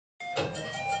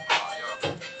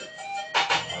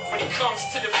comes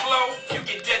to the flow, you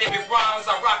get dead if it rhymes.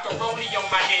 I rock a rollie on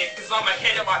my head, cause I'm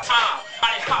ahead of my time.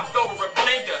 I done hopped over a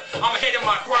blender, I'm ahead of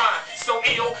my grind. So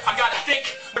ill, I gotta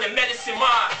think with a medicine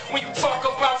mind. When you talk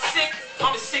about sick,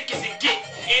 I'm as sick as it get.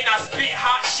 And I spit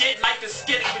hot shit like a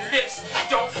skillet with lips.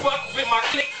 Don't fuck with my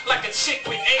clique like a chick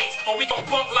with AIDS, or we gon'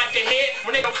 bump like a head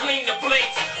when they don't clean the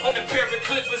blades. On the pair of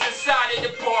clippers inside of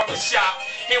the barber shop.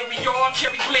 And we all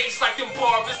carry blades like them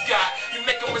barbers got. You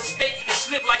make a mistake and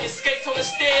slip like it skates on the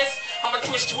stairs, I'ma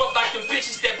twist you up like them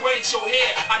bitches that braided your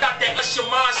hair. I got that Usher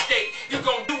mind state. You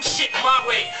gon' do shit my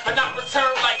way and not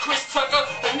return like Chris Tucker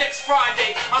on next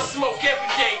Friday. I smoke every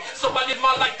day, so I live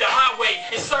my life the highway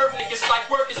and serve niggas like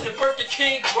workers in Burger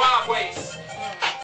King driveways.